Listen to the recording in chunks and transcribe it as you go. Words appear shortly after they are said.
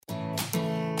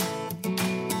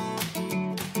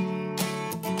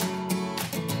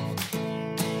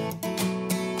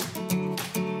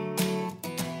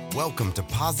Welcome to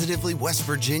Positively West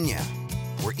Virginia,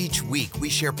 where each week we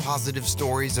share positive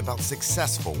stories about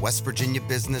successful West Virginia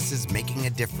businesses making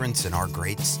a difference in our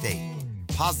great state.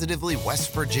 Positively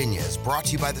West Virginia is brought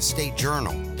to you by the State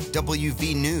Journal,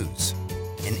 WV News,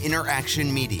 and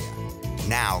Interaction Media.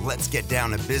 Now let's get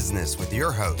down to business with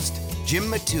your host, Jim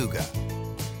Matuga.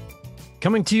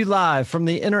 Coming to you live from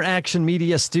the Interaction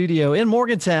Media studio in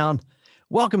Morgantown.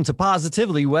 Welcome to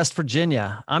Positively West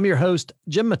Virginia. I'm your host,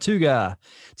 Jim Matuga.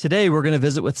 Today, we're going to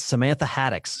visit with Samantha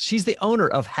Haddix. She's the owner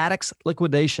of Haddix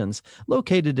Liquidations,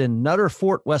 located in Nutter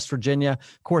Fort, West Virginia.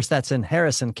 Of course, that's in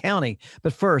Harrison County.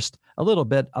 But first, a little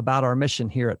bit about our mission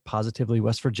here at Positively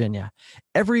West Virginia.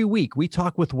 Every week, we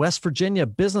talk with West Virginia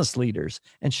business leaders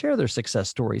and share their success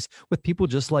stories with people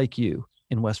just like you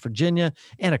in West Virginia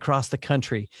and across the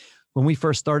country. When we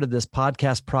first started this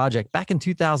podcast project back in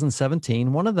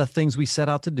 2017, one of the things we set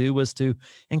out to do was to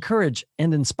encourage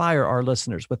and inspire our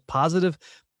listeners with positive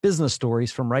business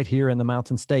stories from right here in the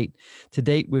Mountain State. To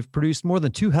date, we've produced more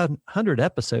than 200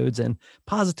 episodes, and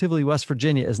Positively West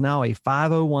Virginia is now a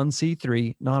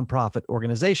 501c3 nonprofit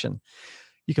organization.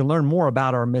 You can learn more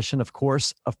about our mission, of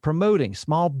course, of promoting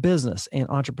small business and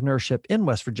entrepreneurship in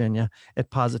West Virginia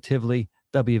at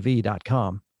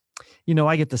positivelywv.com. You know,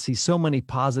 I get to see so many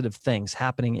positive things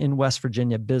happening in West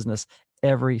Virginia business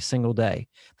every single day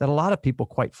that a lot of people,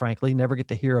 quite frankly, never get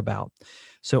to hear about.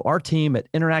 So our team at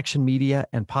Interaction Media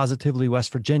and Positively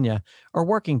West Virginia are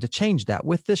working to change that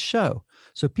with this show.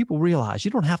 So people realize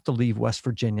you don't have to leave West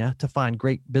Virginia to find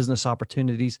great business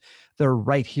opportunities that are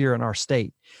right here in our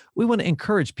state. We want to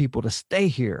encourage people to stay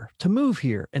here, to move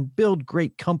here, and build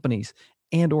great companies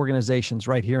and organizations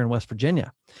right here in West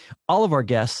Virginia. All of our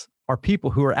guests are people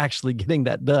who are actually getting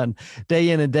that done day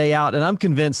in and day out. And I'm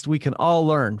convinced we can all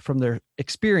learn from their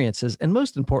experiences and,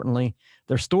 most importantly,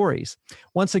 their stories.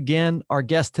 Once again, our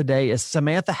guest today is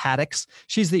Samantha Haddix.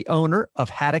 She's the owner of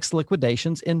Haddix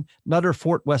Liquidations in Nutter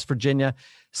Fort, West Virginia.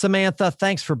 Samantha,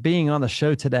 thanks for being on the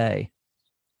show today.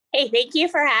 Hey, thank you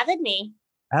for having me.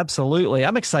 Absolutely.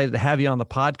 I'm excited to have you on the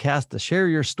podcast to share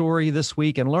your story this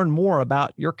week and learn more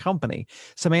about your company.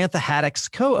 Samantha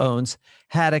Haddix co-owns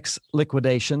Haddix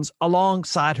Liquidations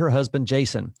alongside her husband,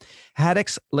 Jason.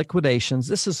 Haddix Liquidations,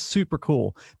 this is super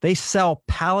cool. They sell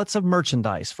pallets of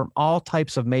merchandise from all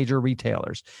types of major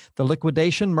retailers. The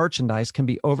liquidation merchandise can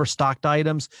be overstocked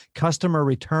items, customer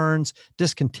returns,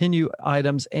 discontinued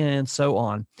items, and so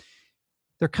on.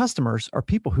 Their customers are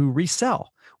people who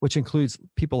resell, which includes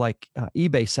people like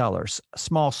eBay sellers,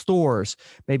 small stores,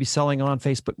 maybe selling on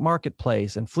Facebook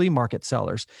Marketplace, and flea market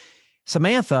sellers.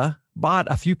 Samantha bought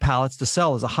a few pallets to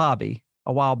sell as a hobby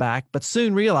a while back, but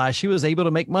soon realized she was able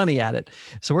to make money at it.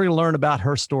 So we're going to learn about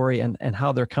her story and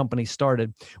how their company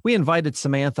started. We invited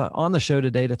Samantha on the show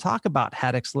today to talk about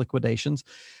Haddix Liquidations,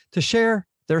 to share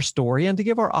their story and to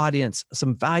give our audience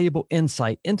some valuable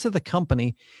insight into the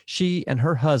company she and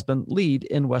her husband lead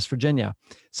in West Virginia.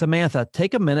 Samantha,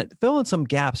 take a minute, fill in some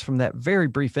gaps from that very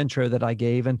brief intro that I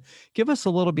gave, and give us a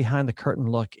little behind the curtain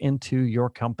look into your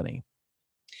company.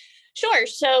 Sure.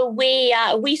 So we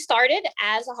started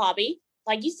as a hobby,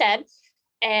 like you said,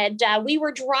 and we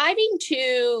were driving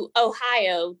to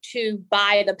Ohio to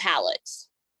buy the pallets.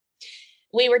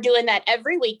 We were doing that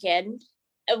every weekend.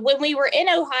 When we were in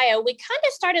Ohio, we kind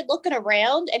of started looking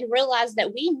around and realized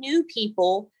that we knew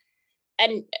people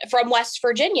and from West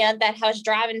Virginia that was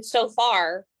driving so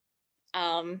far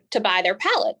to buy their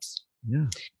pallets. Yeah.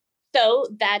 So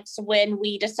that's when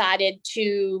we decided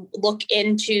to look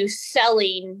into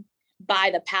selling by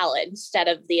the pallet instead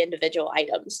of the individual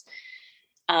items.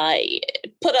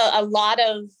 Put a lot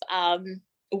of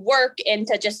work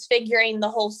into just figuring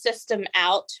the whole system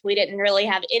out. We didn't really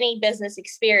have any business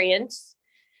experience.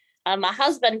 My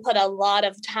husband put a lot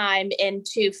of time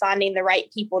into finding the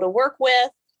right people to work with.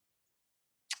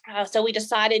 So we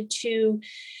decided to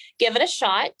give it a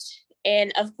shot.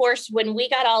 And of course, when we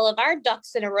got all of our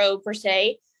ducks in a row, per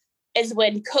se, is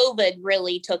when COVID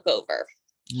really took over.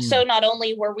 So not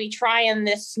only were we trying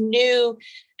this new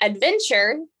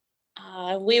adventure,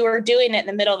 we were doing it in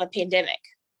the middle of a pandemic.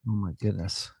 Oh, my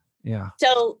goodness. Yeah.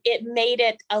 So it made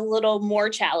it a little more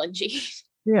challenging.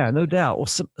 Yeah, no doubt. Well,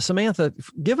 Samantha,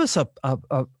 give us a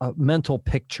mental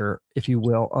picture, if you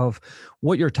will, of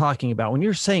what you're talking about. When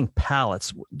you're saying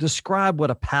pallets, describe what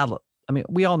a pallet, I mean,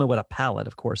 we all know what a pallet,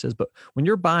 of course, is, but when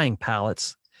you're buying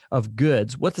pallets of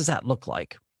goods, what does that look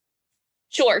like?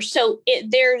 Sure. So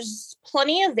there's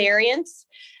plenty of variants.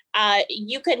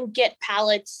 You can get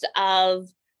pallets of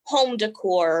home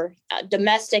decor,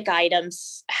 domestic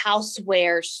items,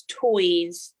 housewares,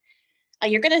 toys.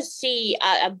 You're going to see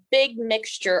a big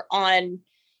mixture on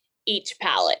each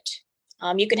pallet.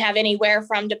 You can have anywhere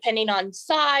from, depending on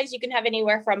size, you can have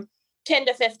anywhere from 10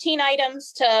 to 15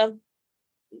 items to,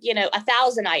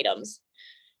 1,000 items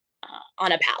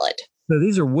on a pallet. So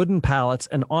these are wooden pallets,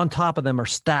 and on top of them are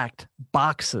stacked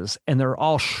boxes, and they're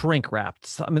all shrink wrapped.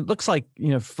 So, I mean, it looks like,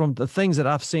 from the things that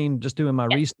I've seen just doing my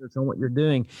research on what you're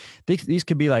doing, these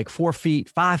could be like 4 feet,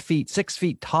 5 feet, 6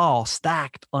 feet tall,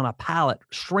 stacked on a pallet,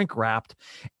 shrink wrapped.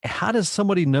 How does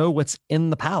somebody know what's in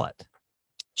the pallet?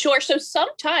 Sure. So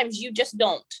sometimes you just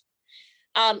don't.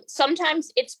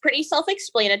 Sometimes it's pretty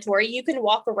self-explanatory. You can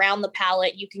walk around the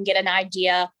pallet, you can get an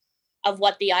idea of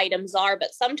what the items are,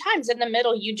 but sometimes in the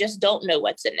middle, you just don't know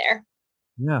what's in there.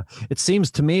 Yeah. It seems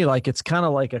to me like it's kind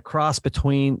of like a cross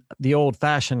between the old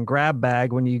fashioned grab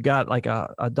bag when you got like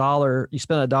a dollar, you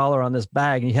spent $1 on this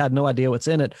bag and you had no idea what's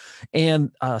in it,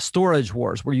 and Storage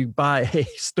Wars, where you buy a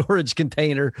storage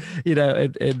container,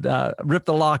 and rip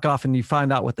the lock off and you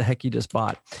find out what the heck you just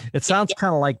bought. It sounds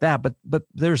kind of like that, but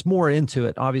there's more into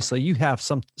it. Obviously you have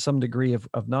some degree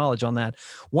of knowledge on that.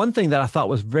 One thing that I thought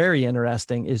was very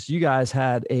interesting is you guys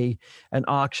had an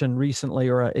auction recently,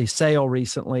 or a sale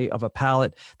recently, of a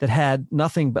pallet that had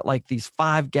nothing but like these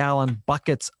 5-gallon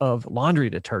buckets of laundry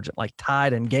detergent, like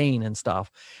Tide and Gain and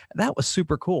stuff. That was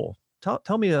super cool.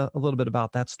 Tell me a little bit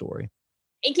about that story.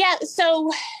 Yeah. So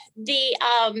the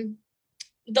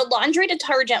laundry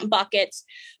detergent buckets,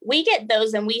 we get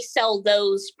those and we sell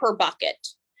those per bucket.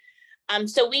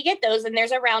 So we get those, and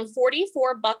there's around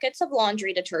 44 buckets of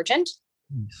laundry detergent,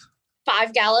 nice.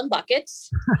 5-gallon buckets.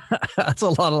 That's a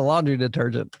lot of laundry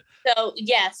detergent. So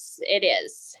yes, it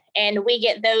is. And we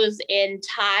get those in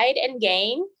Tide and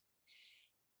Gain,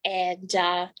 and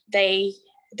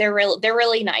they're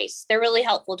really nice. They're really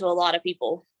helpful to a lot of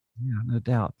people. Yeah, no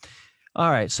doubt. All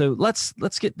right, so let's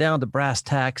get down to brass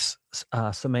tacks,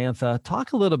 Samantha.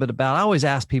 Talk a little bit about. I always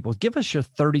ask people, give us your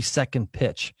 30-second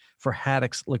pitch for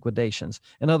Haddix Liquidations.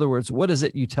 In other words, what is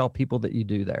it you tell people that you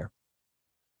do there?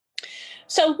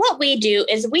 So what we do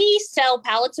is we sell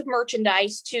pallets of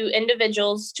merchandise to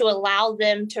individuals to allow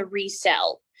them to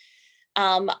resell.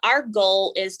 Our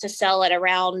goal is to sell at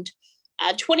around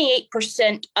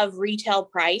 28% of retail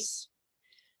price,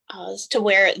 to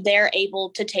where they're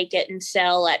able to take it and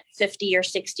sell at 50 or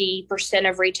 60%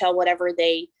 of retail, whatever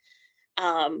they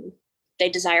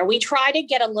desire. We try to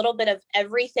get a little bit of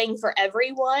everything for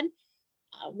everyone.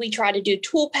 We try to do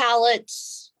tool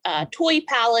pallets, toy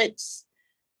pallets,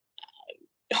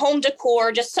 home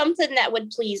decor, just something that would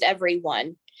please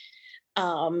everyone.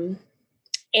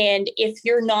 And if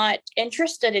you're not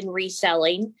interested in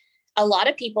reselling, a lot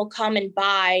of people come and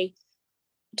buy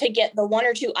to get the 1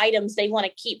 or 2 items they want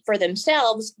to keep for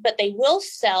themselves, but they will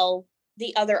sell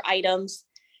the other items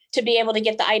to be able to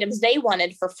get the items they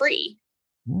wanted for free.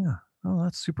 Yeah. Oh,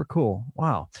 that's super cool.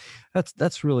 Wow.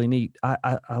 That's really neat.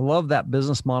 I love that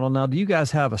business model. Now, do you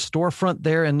guys have a storefront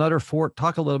there in Nutter Fort?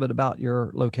 Talk a little bit about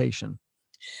your location.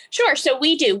 Sure. So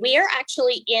we do. We are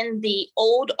actually in the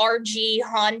old RG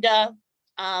Honda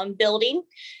building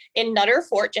in Nutter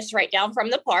Fort, just right down from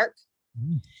the park.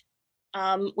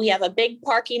 We have a big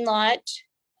parking lot.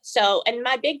 So, and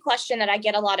my big question that I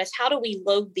get a lot is, how do we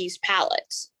load these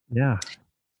pallets? Yeah.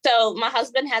 So my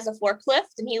husband has a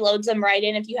forklift and he loads them right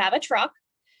in if you have a truck.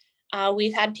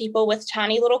 We've had people with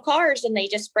tiny little cars and they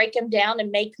just break them down and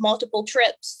make multiple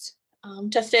trips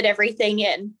to fit everything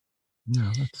in.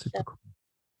 Yeah, that's super cool.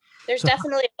 There's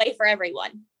definitely a way for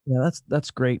everyone. Yeah,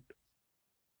 that's great.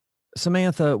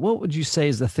 Samantha, what would you say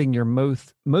is the thing you're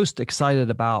most excited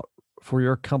about for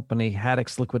your company,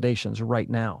 Haddix Liquidations, right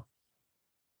now?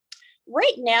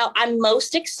 Right now, I'm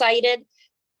most excited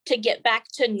to get back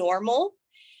to normal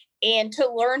and to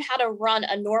learn how to run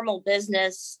a normal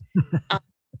business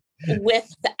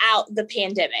without the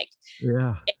pandemic.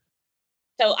 Yeah.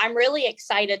 So I'm really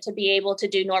excited to be able to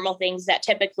do normal things that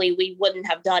typically we wouldn't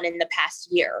have done in the past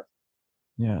year.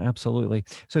 Yeah, absolutely.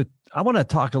 So I want to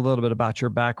talk a little bit about your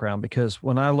background, because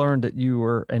when I learned that you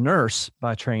were a nurse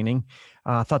by training,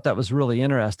 I thought that was really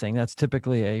interesting. That's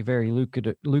typically a very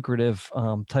lucrative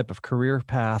type of career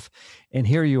path. And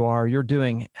here you are, you're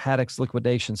doing Haddix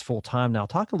Liquidations full time now.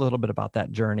 Talk a little bit about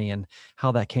that journey and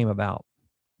how that came about.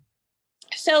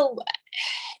 So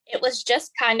it was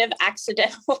just kind of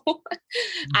accidental.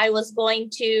 I was going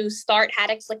to start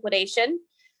Haddix Liquidation,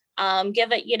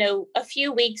 give it, a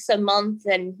few weeks, a month,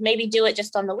 and maybe do it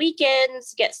just on the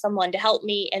weekends, get someone to help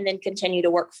me, and then continue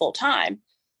to work full time.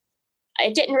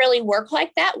 It didn't really work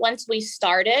like that. Once we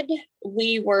started,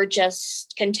 we were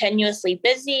just continuously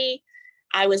busy.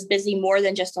 I was busy more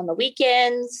than just on the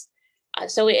weekends.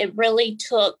 So it really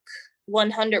took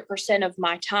 100% of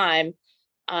my time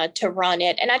to run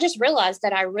it. And I just realized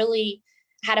that I really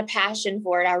had a passion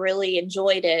for it. I really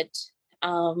enjoyed it.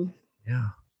 Yeah,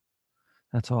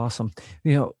 that's awesome.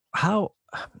 You know, how,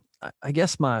 I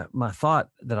guess my thought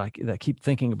that I keep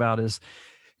thinking about is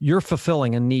you're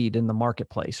fulfilling a need in the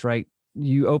marketplace, right?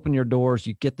 You open your doors,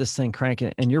 you get this thing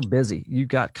cranking, and you're busy. You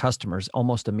got customers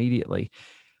almost immediately.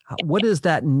 What is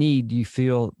that need you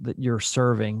feel that you're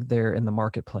serving there in the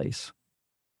marketplace?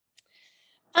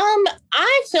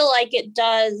 I feel like it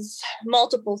does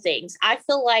multiple things. I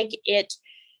feel like it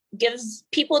gives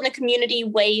people in the community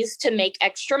ways to make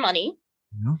extra money.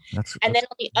 Yeah, and then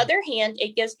on the other hand,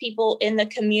 it gives people in the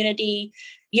community,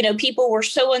 people were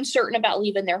so uncertain about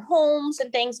leaving their homes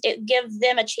and things. It gives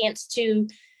them a chance to,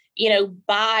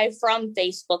 buy from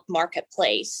Facebook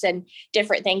Marketplace and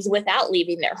different things without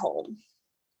leaving their home.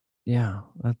 Yeah,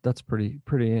 that's pretty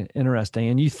interesting.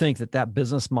 And you think that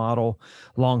business model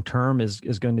long term is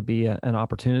going to be an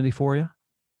opportunity for you?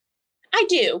 I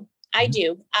do.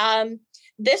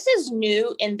 This is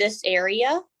new in this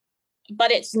area,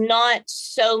 but it's not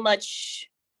so much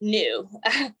new.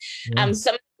 Yeah.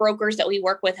 Some brokers that we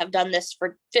work with have done this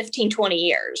for 15, 20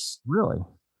 years. Really?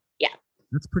 Yeah.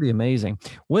 That's pretty amazing.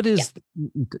 What is,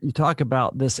 you talk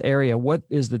about this area, what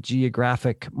is the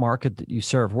geographic market that you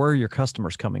serve? Where are your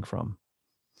customers coming from?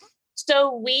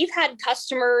 So we've had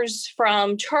customers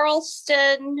from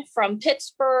Charleston, from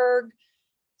Pittsburgh,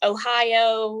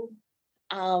 Ohio.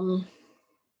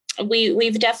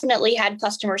 We've definitely had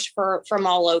customers from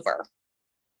all over.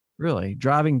 Really?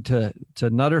 Driving to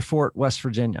Nutter Fort, West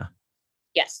Virginia?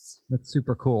 Yes. That's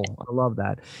super cool. I love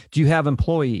that. Do you have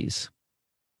employees?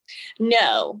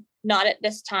 No, not at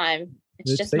this time.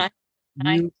 It's just you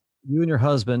and your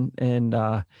husband,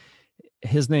 and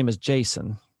his name is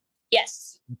Jason.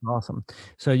 Yes. Awesome.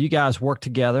 So you guys work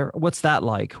together. What's that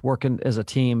like, working as a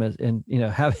team, and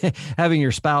having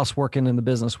your spouse working in the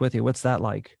business with you? What's that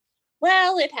like?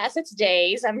 Well, it has its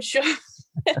days, I'm sure.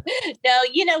 No,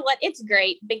 you know what? It's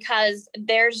great because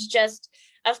there's just,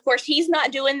 of course, he's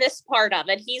not doing this part of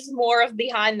it. He's more of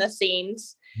behind the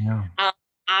scenes. Yeah.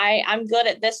 I'm good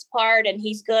at this part, and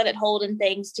he's good at holding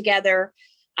things together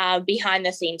behind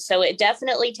the scenes. So it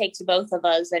definitely takes both of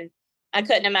us, and I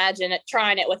couldn't imagine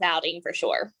trying it without him for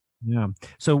sure. Yeah.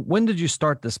 So when did you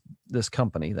start this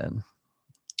company then?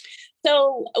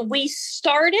 So we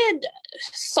started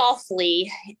softly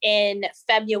in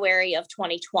February of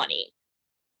 2020.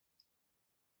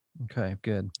 Okay,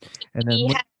 good. And then we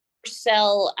had to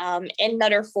sell in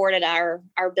Nutter Fort at our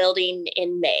building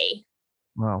in May.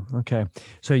 Wow. Okay.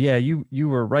 So yeah, you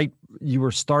were right. You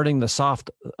were starting the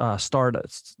soft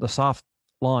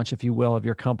launch, if you will, of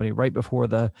your company right before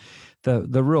the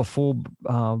real full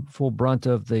brunt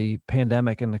of the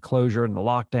pandemic and the closure and the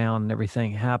lockdown and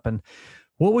everything happened.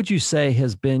 What would you say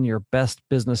has been your best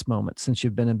business moment since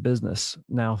you've been in business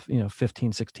now,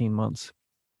 15, 16 months?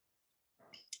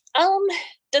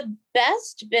 The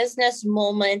best business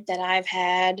moment that I've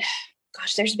had,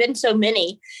 gosh, there's been so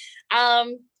many.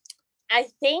 I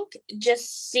think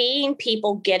just seeing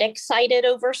people get excited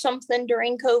over something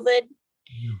during COVID,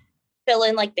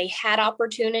 feeling like they had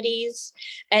opportunities,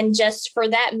 and just for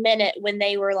that minute when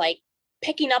they were like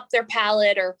picking up their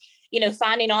pallet or,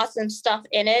 finding awesome stuff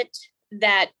in it,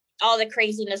 that all the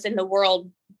craziness in the world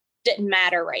didn't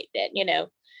matter right then,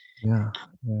 Yeah,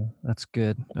 that's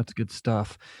good. That's good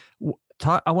stuff.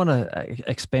 I want to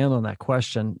expand on that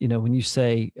question. When you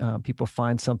say people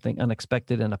find something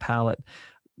unexpected in a pallet,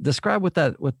 describe what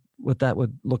that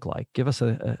would look like. Give us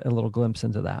a little glimpse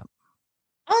into that.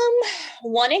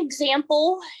 One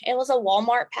example, it was a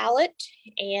Walmart pallet,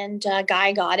 and a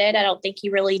guy got it. I don't think he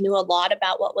really knew a lot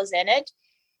about what was in it.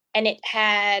 And it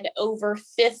had over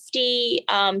 50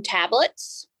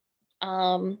 tablets,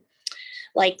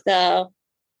 like the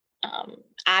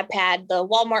iPad, the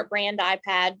Walmart brand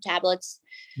iPad tablets,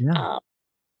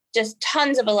 just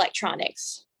tons of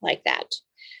electronics like that.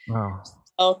 Wow.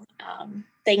 So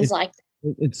things like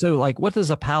that. It's so like, what does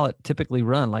a pallet typically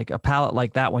run? Like a pallet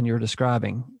like that one you're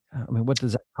describing? I mean, what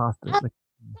does that cost? Something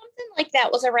like that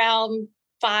was around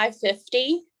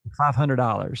 $550.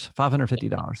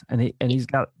 $550, and he's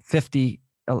got 50,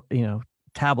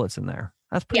 tablets in there.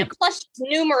 That's pretty. Yeah, plus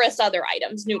numerous other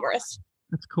items.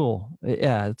 That's cool.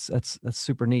 Yeah, that's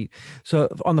super neat. So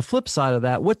on the flip side of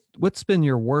that, what's been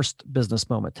your worst business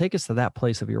moment? Take us to that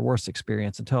place of your worst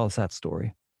experience and tell us that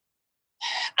story.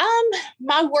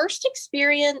 My worst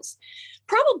experience,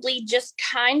 probably just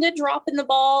kind of dropping the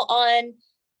ball on,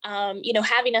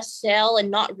 having a sale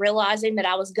and not realizing that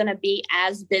I was going to be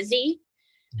as busy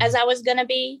as I was going to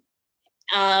be,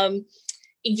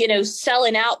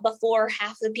 selling out before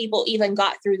half the people even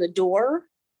got through the door.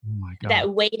 Oh my God. That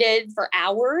waited for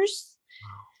hours.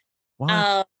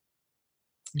 Wow.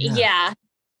 Yeah.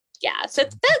 Yeah. So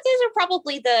those are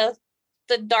probably the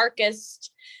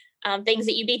darkest things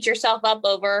that you beat yourself up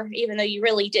over, even though you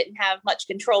really didn't have much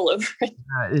control over it.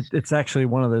 It's actually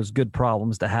one of those good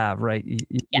problems to have, right?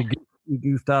 Yeah. You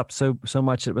goofed up so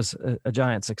much it was a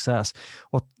giant success.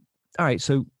 Well, all right.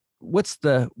 So what's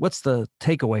the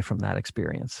takeaway from that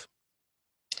experience?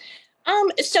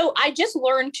 So I just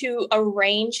learned to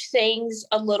arrange things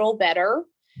a little better.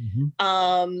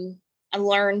 I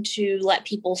learned to let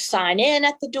people sign in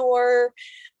at the door.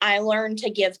 I learned to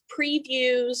give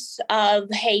previews of,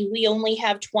 hey, we only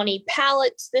have 20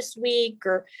 pallets this week,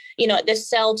 or, at this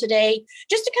sale today,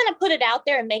 just to kind of put it out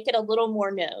there and make it a little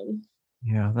more known.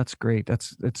 Yeah, that's great.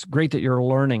 It's great that you're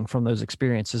learning from those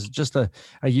experiences. Just a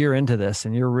year into this,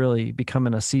 and you're really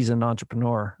becoming a seasoned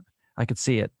entrepreneur. I could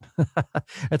see it.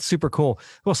 That's super cool.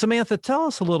 Well, Samantha, tell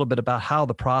us a little bit about how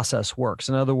the process works.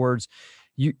 In other words,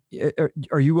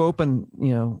 are you open,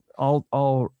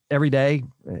 all every day,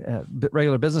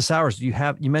 regular business hours? You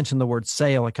mentioned the word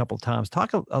sale a couple of times.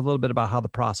 Talk a little bit about how the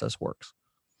process works.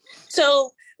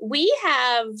 So we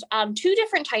have two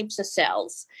different types of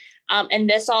sales. And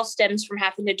this all stems from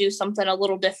having to do something a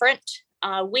little different.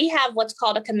 We have what's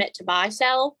called a commit to buy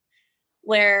sale,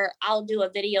 where I'll do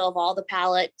a video of all the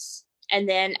pallets. And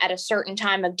then at a certain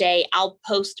time of day, I'll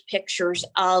post pictures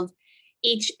of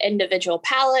each individual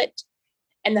pallet.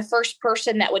 And the first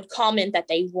person that would comment that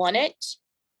they want it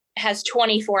has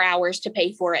 24 hours to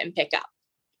pay for it and pick up.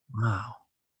 Wow.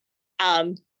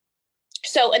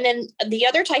 So, and then the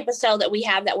other type of sale that we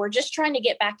have that we're just trying to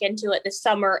get back into it this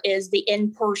summer is the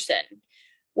in-person,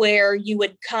 where you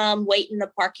would come wait in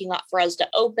the parking lot for us to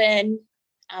open.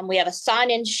 We have a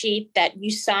sign-in sheet that you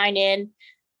sign in.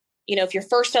 If you're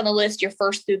first on the list, you're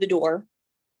first through the door.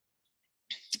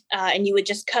 And you would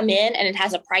just come in, and it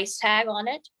has a price tag on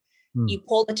it. You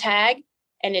pull the tag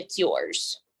and it's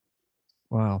yours.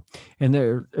 Wow. And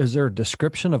is there a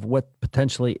description of what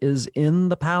potentially is in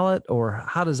the pallet, or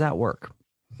how does that work?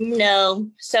 No.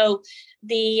 So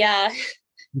the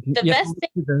best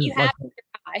thing you have is your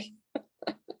eye.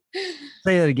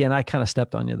 Say that again. I kind of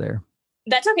stepped on you there.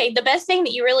 That's okay. The best thing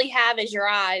that you really have is your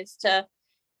eyes to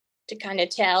kind of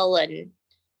tell and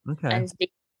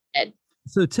see it.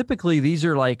 So typically these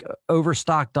are like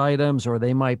overstocked items, or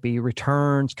they might be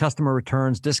returns, customer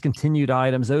returns, discontinued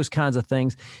items, those kinds of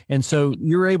things. And so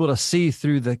you're able to see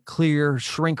through the clear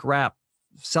shrink wrap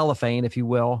cellophane, if you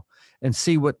will, and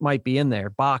see what might be in there.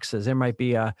 Boxes, there might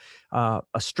be a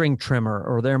string trimmer,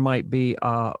 or there might be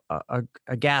a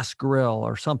gas grill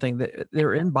or something that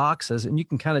they're in boxes, and you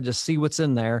can kind of just see what's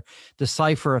in there,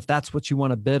 decipher if that's what you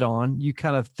want to bid on. You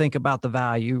kind of think about the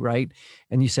value, right?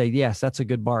 And you say, yes, that's a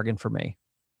good bargain for me.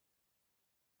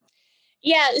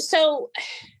 Yeah. So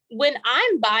when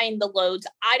I'm buying the loads,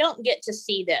 I don't get to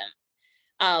see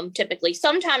them. Typically,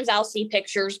 sometimes I'll see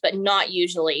pictures, but not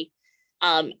usually.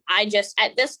 I just,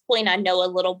 at this point, I know a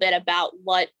little bit about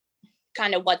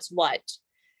what's what.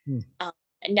 And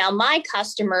now my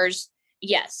customers,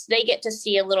 yes, they get to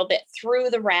see a little bit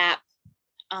through the wrap.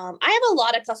 I have a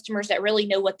lot of customers that really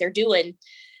know what they're doing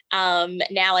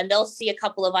now, and they'll see a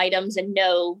couple of items and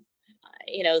know,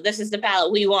 this is the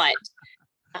pallet we want.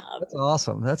 That's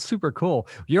awesome. That's super cool.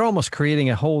 You're almost creating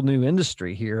a whole new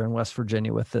industry here in West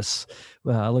Virginia with this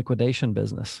liquidation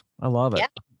business. I love it. Yeah.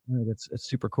 It's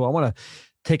super cool. I want to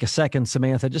take a second,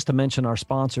 Samantha, just to mention our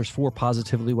sponsors for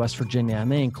Positively West Virginia,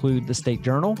 and they include the State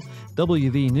Journal,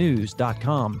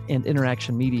 WVNews.com, and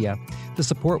Interaction Media. The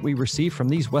support we receive from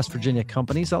these West Virginia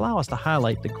companies allow us to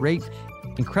highlight the great,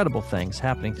 incredible things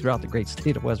happening throughout the great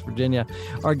state of West Virginia.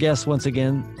 Our guest once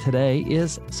again today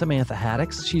is Samantha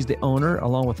Haddix. She's the owner,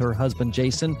 along with her husband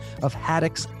Jason, of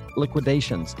Haddix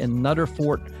Liquidations in Nutter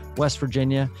Fort, West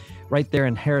Virginia, right there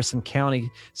in Harrison County.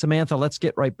 Samantha, let's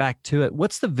get right back to it.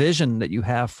 What's the vision that you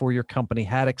have for your company,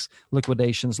 Haddix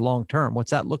Liquidations, long term?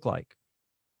 What's that look like?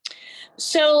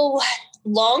 So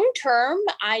long term,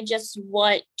 I just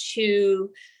want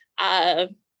to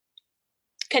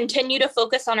continue to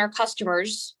focus on our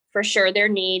customers, for sure, their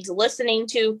needs, listening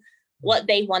to what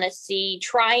they want to see,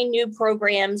 trying new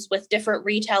programs with different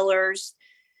retailers.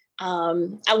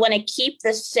 I want to keep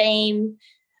the same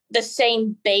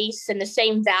base and the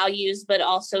same values, but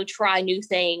also try new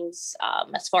things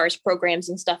as far as programs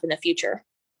and stuff in the future.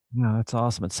 No, that's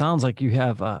awesome. It sounds like you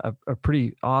have a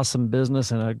pretty awesome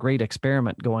business and a great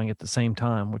experiment going at the same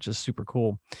time, which is super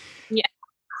cool. Yeah.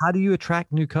 How do you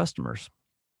attract new customers?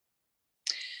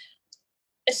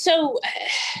 So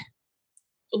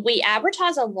we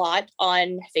advertise a lot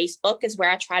on Facebook, is where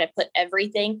I try to put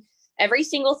every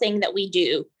single thing that we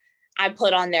do, I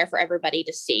put on there for everybody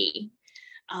to see.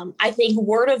 I think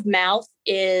word of mouth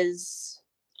is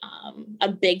a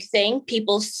big thing.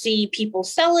 People see people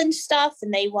selling stuff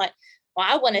and they want, well,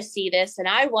 I want to see this and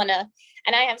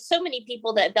and I have so many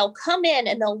people that they'll come in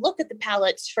and they'll look at the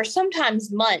pallets for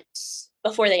sometimes months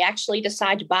before they actually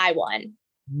decide to buy one.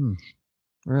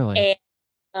 Really?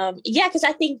 And yeah, because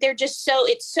I think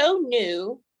it's so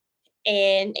new,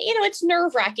 and it's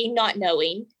nerve-wracking not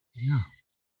knowing. Yeah.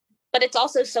 But it's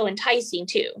also so enticing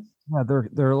too. Yeah,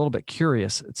 they're a little bit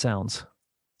curious, it sounds.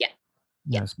 Yeah.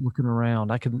 Yes, looking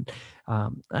around. I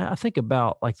think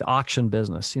about like the auction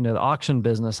business. The auction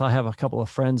business. I have a couple of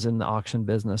friends in the auction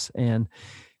business, and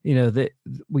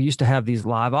we used to have these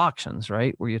live auctions,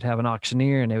 right? Where you'd have an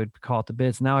auctioneer and they would call it the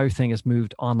bids. Now everything has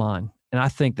moved online. And I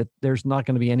think that there's not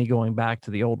going to be any going back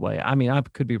to the old way. I mean, I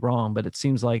could be wrong, but it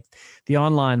seems like the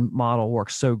online model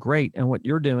works so great. And what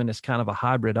you're doing is kind of a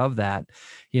hybrid of that.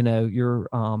 You're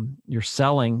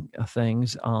selling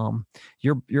things.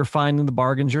 You're finding the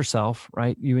bargains yourself,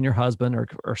 right? You and your husband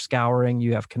are scouring.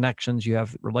 You have connections. You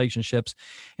have relationships,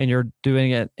 and you're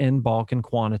doing it in bulk and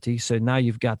quantity. So now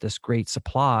you've got this great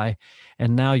supply,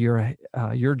 and now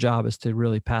your job is to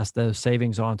really pass those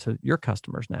savings on to your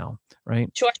customers now, right?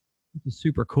 Sure. It's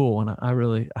super cool, and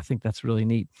I think that's really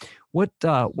neat.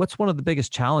 What's one of the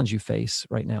biggest challenge you face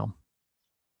right now?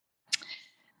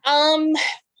 I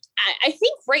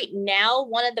think right now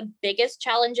one of the biggest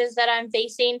challenges that I'm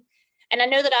facing, and I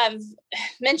know that I've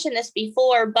mentioned this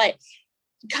before, but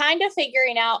kind of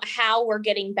figuring out how we're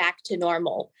getting back to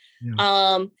normal.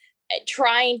 Yeah.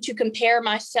 Trying to compare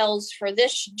my sales for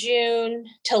this June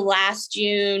to last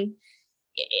June.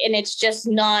 And it's just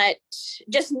not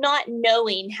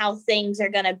knowing how things are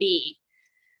going to be,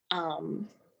 and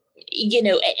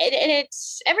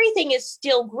it's, everything is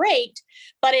still great,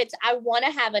 but I want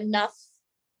to have enough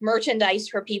merchandise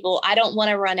for people. I don't want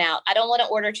to run out. I don't want to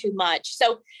order too much.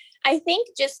 So I think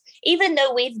just, even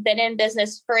though we've been in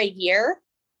business for a year,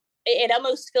 it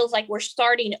almost feels like we're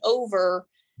starting over,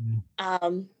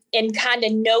 and kind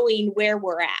of knowing where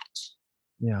we're at.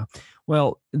 Yeah.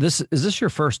 Well, is this your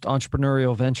first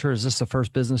entrepreneurial venture? Is this the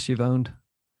first business you've owned?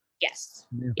 Yes.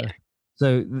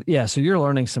 Yeah. So you're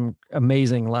learning some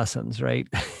amazing lessons, right?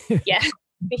 Yeah.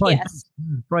 Yes.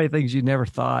 Probably things you never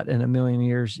thought in a million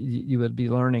years you would be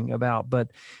learning about. But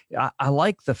I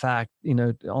like the fact,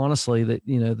 honestly, that,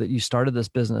 that you started this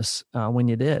business when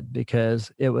you did,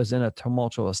 because it was in a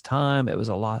tumultuous time. It was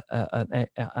a lot, an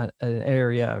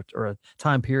area or a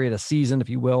time period, a season, if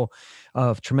you will,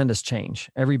 of tremendous change.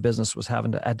 Every business was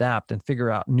having to adapt and figure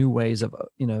out new ways of,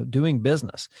 doing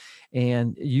business.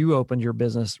 And you opened your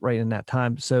business right in that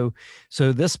time. So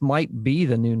this might be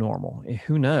the new normal.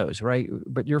 Who knows, right?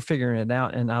 But you're figuring it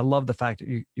out. And I love the fact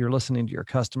that you're listening to your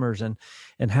customers and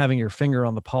having your finger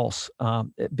on the pulse.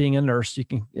 Being a nurse, you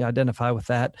can identify with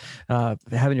that,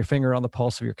 having your finger on the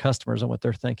pulse of your customers and what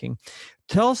they're thinking.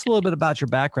 Tell us a little bit about your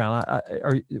background.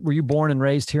 Were you born and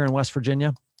raised here in West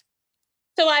Virginia?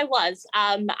 So I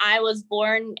was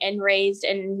born and raised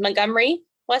in Montgomery,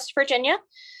 West Virginia.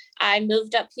 I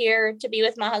moved up here to be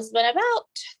with my husband about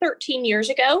 13 years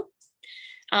ago.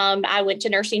 I went to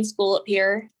nursing school up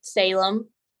here, Salem.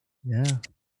 Yeah,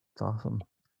 that's awesome.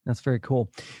 That's very cool.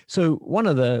 So one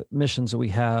of the missions that we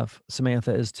have,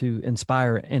 Samantha, is to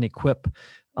inspire and equip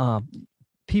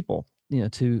people,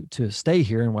 to stay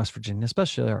here in West Virginia,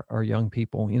 especially our young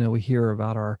people. We hear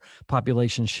about our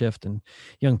population shift and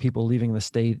young people leaving the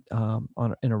state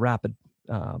in a rapid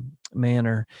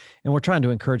manner, and we're trying to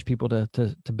encourage people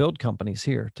to build companies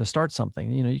here, to start something.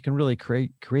 You can really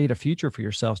create a future for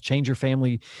yourselves, change your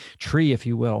family tree, if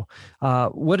you will.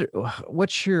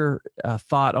 What's your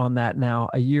thought on that now,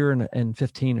 a year and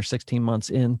 15 or 16 months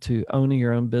into owning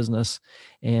your own business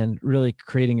and really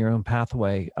creating your own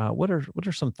pathway? What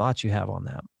are some thoughts you have on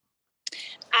that?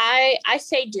 I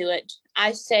say do it.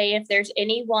 I say if there's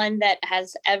anyone that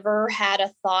has ever had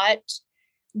a thought,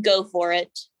 go for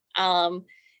it.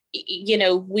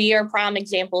 We are prime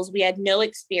examples. We had no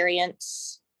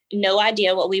experience, no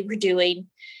idea what we were doing.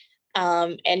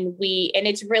 And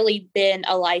it's really been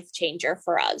a life changer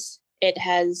for us. It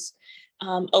has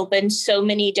opened so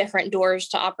many different doors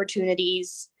to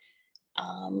opportunities.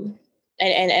 And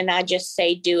I just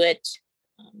say, do it.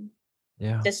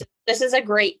 Yeah. This is a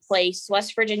great place.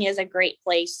 West Virginia is a great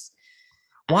place.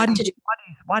 Why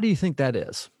do you think that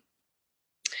is?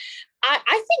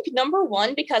 I think number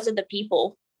one, because of the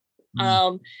people.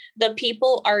 The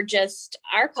people are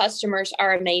our customers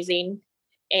are amazing.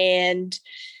 And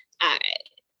I'm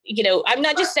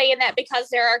not just saying that because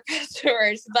they're our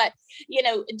customers, but,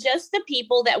 just the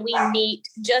people that we meet,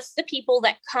 just the people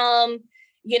that come,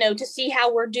 to see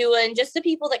how we're doing, just the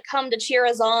people that come to cheer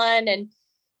us on. And,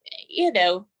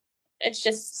 it's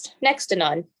just next to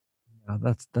none.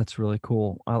 That's really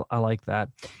cool. I like that.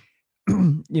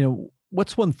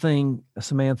 What's one thing,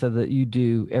 Samantha, that you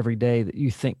do every day that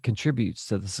you think contributes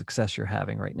to the success you're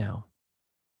having right now?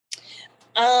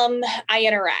 I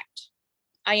interact.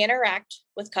 I interact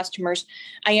with customers.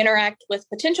 I interact with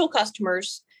potential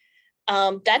customers.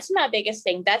 That's my biggest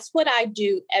thing. That's what I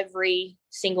do every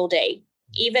single day.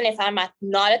 Even if I'm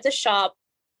not at the shop,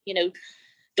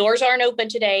 doors aren't open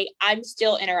today, I'm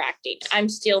still interacting. I'm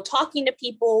still talking to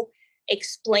people,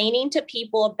 explaining to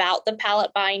people about the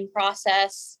pallet buying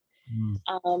process,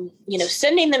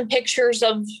 sending them pictures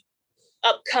of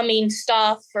upcoming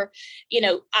stuff, or,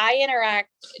 I interact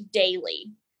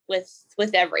daily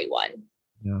with everyone.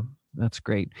 Yeah, that's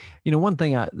great. One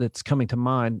thing that's coming to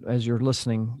mind as you're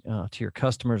listening to your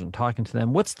customers and talking to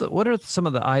them, what are some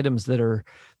of the items that are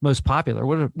most popular?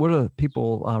 What are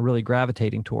people really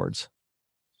gravitating towards?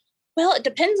 Well, it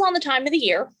depends on the time of the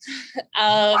year.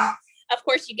 Of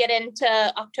course, you get into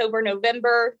October,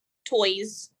 November,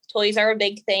 toys. Toys are a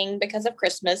big thing because of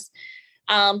Christmas.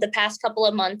 The past couple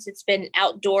of months, it's been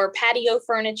outdoor patio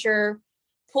furniture,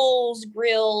 pools,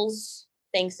 grills,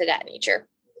 things of that nature.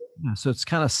 Yeah, so it's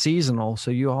kind of seasonal.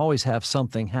 So you always have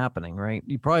something happening, right?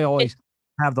 You probably always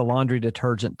have the laundry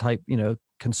detergent type,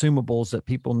 consumables that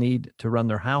people need to run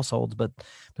their households, but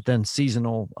then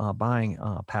seasonal buying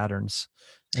patterns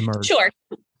emerge. Sure.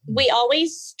 We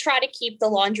always try to keep the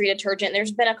laundry detergent.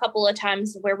 There's been a couple of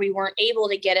times where we weren't able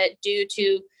to get it due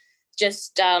to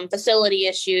just facility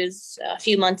issues a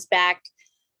few months back.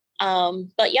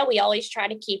 But yeah, we always try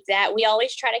to keep that. We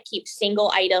always try to keep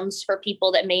single items for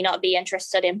people that may not be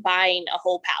interested in buying a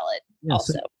whole pallet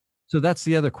also. So that's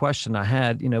the other question I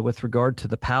had, with regard to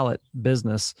the pallet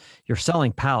business. You're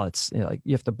selling pallets, like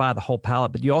you have to buy the whole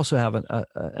pallet, but you also have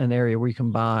an area where you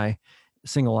can buy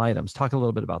single items. Talk a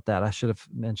little bit about that. I should have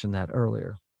mentioned that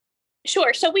earlier.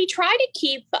 Sure. So we try to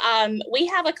keep, we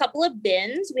have a couple of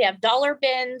bins. We have $1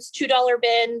 bins, $2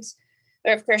 bins,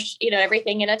 or of course,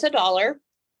 everything in it's $1.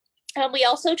 We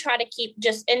also try to keep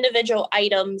just individual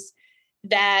items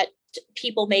that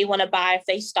people may want to buy if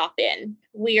they stop in.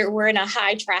 We're in a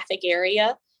high traffic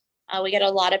area. We get a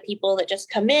lot of people that just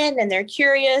come in and they're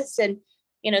curious and,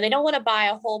 they don't want to buy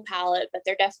a whole pallet, but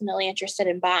they're definitely interested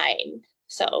in buying.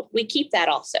 So we keep that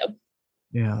also.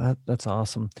 Yeah, that's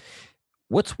awesome.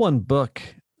 What's one book,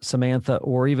 Samantha,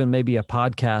 or even maybe a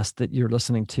podcast that you're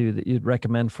listening to that you'd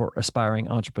recommend for aspiring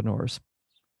entrepreneurs?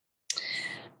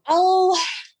 Oh,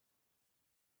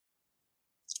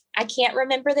 I can't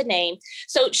remember the name.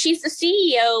 So she's the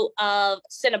CEO of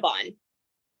Cinnabon.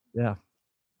 Yeah.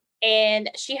 And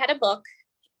she had a book,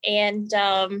 and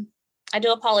I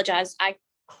do apologize. I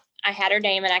had her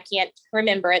name and I can't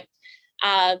remember it.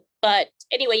 But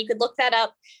anyway, you could look that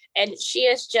up, and she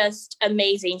is just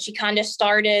amazing. She kind of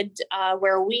started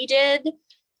where we did,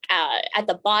 at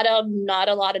the bottom, not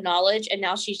a lot of knowledge. And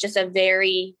now she's just a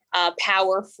very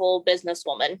powerful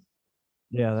businesswoman.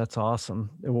 Yeah, that's awesome.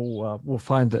 We'll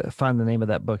find the name of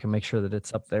that book and make sure that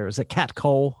it's up there. Is it Cat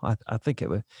Cole? I think it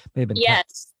may have been.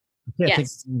 Yes. I think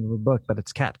it's the book, but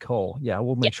it's Cat Cole. Yeah,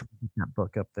 we'll make sure we get that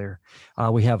book up there.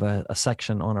 We have a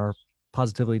section on our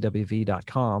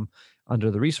positivelywv.com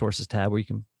under the resources tab where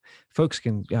folks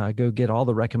can go get all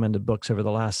the recommended books over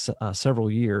the last several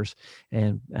years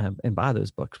and buy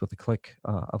those books with a click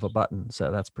of a button. So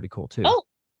that's pretty cool too. Oh,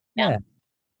 yeah.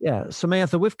 Yeah.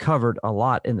 Samantha, we've covered a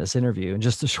lot in this interview in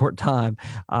just a short time.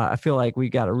 I feel like we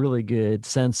got a really good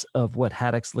sense of what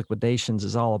Haddix Liquidations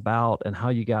is all about and how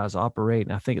you guys operate.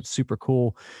 And I think it's super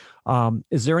cool.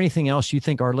 Is there anything else you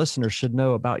think our listeners should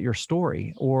know about your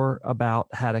story or about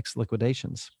Haddix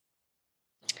Liquidations?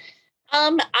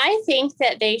 I think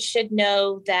that they should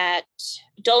know that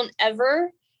don't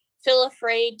ever feel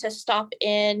afraid to stop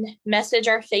in, message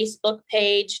our Facebook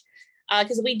page.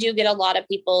 Because we do get a lot of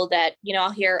people that,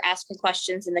 I'll hear asking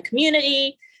questions in the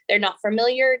community. They're not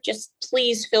familiar. Just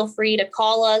please feel free to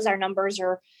call us. Our numbers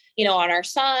are, on our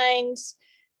signs.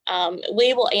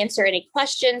 We will answer any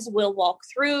questions. We'll walk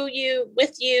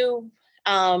with you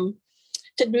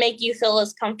to make you feel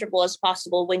as comfortable as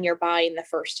possible when you're buying the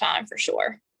first time, for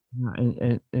sure.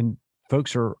 And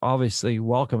folks are obviously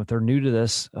welcome. If they're new to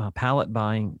this pallet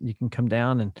buying, you can come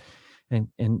down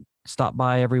and stop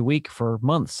by every week for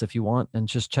months if you want and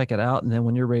just check it out. And then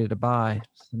when you're ready to buy,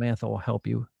 Samantha will help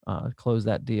you close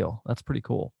that deal. That's pretty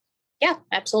cool. Yeah,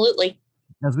 absolutely.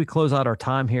 As we close out our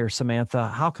time here, Samantha,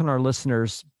 how can our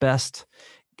listeners best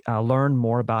learn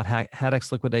more about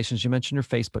Haddix Liquidations? You mentioned your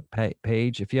Facebook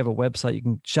page. If you have a website, you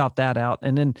can shout that out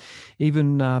and then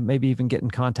even maybe even get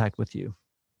in contact with you.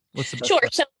 What's the best? Sure.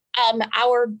 So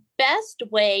our best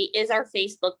way is our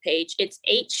Facebook page. It's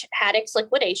Haddix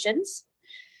Liquidations.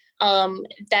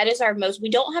 That is we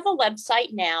don't have a website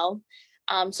now.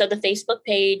 So the Facebook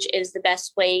page is the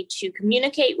best way to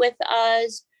communicate with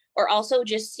us, or also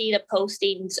just see the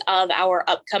postings of our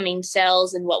upcoming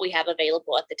sales and what we have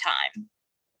available at the time.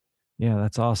 Yeah,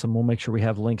 that's awesome. We'll make sure we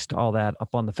have links to all that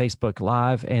up on the Facebook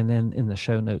Live and then in the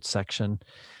show notes section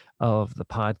of the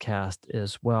podcast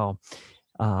as well.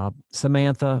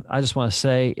 Samantha, I just want to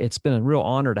say it's been a real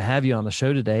honor to have you on the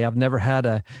show today. I've never had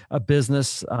a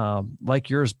business like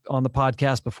yours on the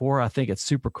podcast before. I think it's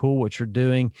super cool what you're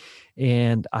doing.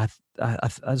 And I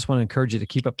just want to encourage you to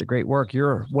keep up the great work.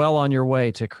 You're well on your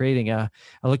way to creating a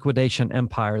liquidation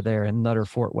empire there in Nutter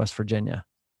Fort, West Virginia.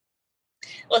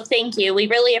 Well, thank you. We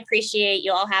really appreciate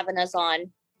you all having us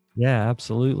on. Yeah,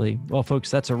 absolutely. Well,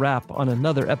 folks, that's a wrap on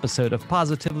another episode of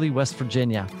Positively West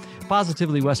Virginia.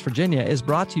 Positively West Virginia is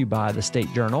brought to you by the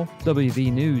State Journal,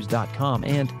 WVNews.com,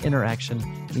 and Interaction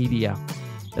Media.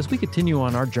 As we continue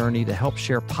on our journey to help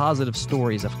share positive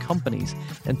stories of companies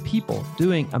and people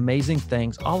doing amazing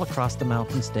things all across the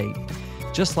Mountain State,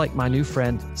 just like my new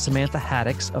friend, Samantha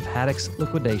Haddix of Haddix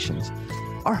Liquidations,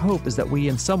 our hope is that we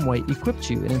in some way equipped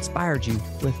you and inspired you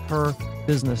with her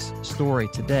business story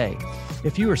today.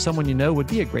 If you or someone you know would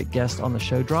be a great guest on the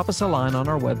show, drop us a line on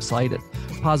our website at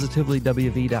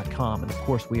positivelyWV.com. And of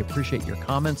course, we appreciate your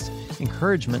comments,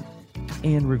 encouragement,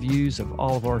 and reviews of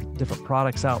all of our different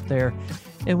products out there.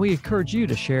 And we encourage you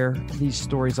to share these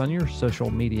stories on your social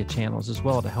media channels as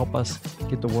well to help us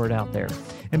get the word out there.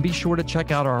 And be sure to check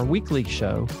out our weekly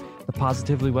show, the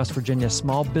Positively West Virginia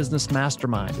Small Business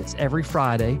Mastermind. It's every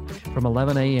Friday from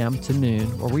 11 a.m. to noon,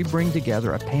 where we bring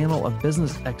together a panel of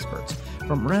business experts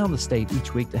from around the state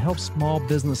each week to help small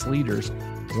business leaders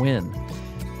win.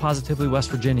 Positively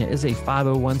West Virginia is a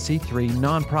 501c3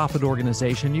 nonprofit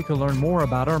organization. You can learn more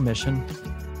about our mission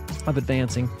of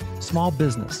advancing small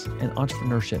business and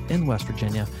entrepreneurship in West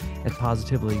Virginia at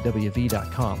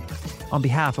positivelyWV.com. On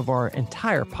behalf of our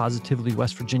entire Positively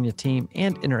West Virginia team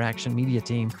and Interaction Media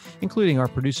team, including our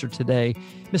producer today,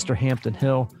 Mr. Hampton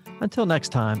Hill, until next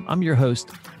time, I'm your host,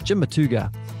 Jim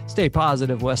Matuga. Stay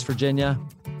positive, West Virginia.